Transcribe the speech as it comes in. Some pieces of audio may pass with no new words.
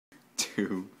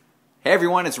2. Hey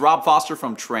everyone, it's Rob Foster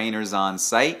from Trainers on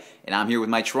Site, and I'm here with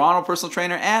my Toronto personal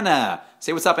trainer, Anna.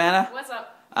 Say what's up, Anna. What's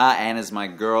up? Anna's my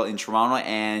girl in Toronto,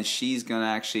 and she's going to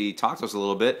actually talk to us a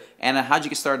little bit. Anna, how'd you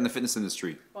get started in the fitness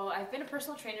industry? Well, I've been a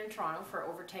personal trainer in Toronto for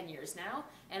over 10 years now,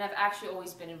 and I've actually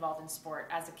always been involved in sport.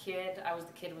 As a kid, I was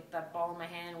the kid with the ball in my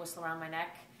hand, whistle around my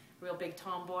neck, real big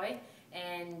tomboy.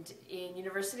 And in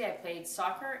university, I played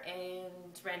soccer and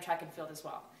ran track and field as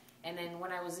well. And then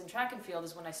when I was in track and field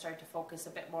is when I started to focus a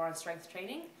bit more on strength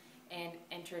training and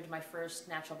entered my first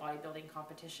natural bodybuilding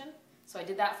competition. So I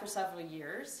did that for several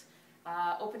years.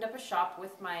 Opened up a shop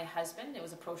with my husband. It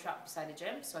was a pro shop beside a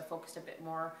gym, so I focused a bit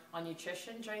more on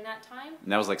nutrition during that time.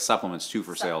 And that was like supplements too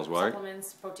for sales, right?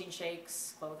 Supplements, protein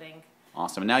shakes, clothing.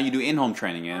 Awesome. And now you do in-home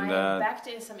training. And I'm back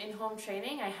to some in-home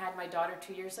training. I had my daughter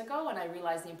 2 years ago, and I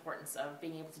realized the importance of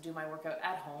being able to do my workout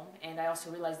at home. And I also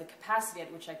realized the capacity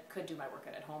at which I could do my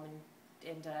workout at home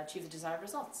and achieve the desired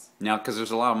results. Now, because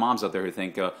there's a lot of moms out there who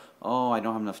think, oh, I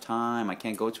don't have enough time, I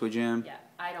can't go to a gym. Yeah,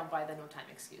 I don't buy the no time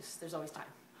excuse. There's always time.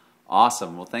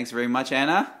 Awesome. Well, thanks very much,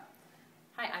 Anna.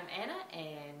 Hi, I'm Anna,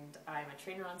 and I'm a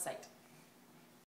trainer on site.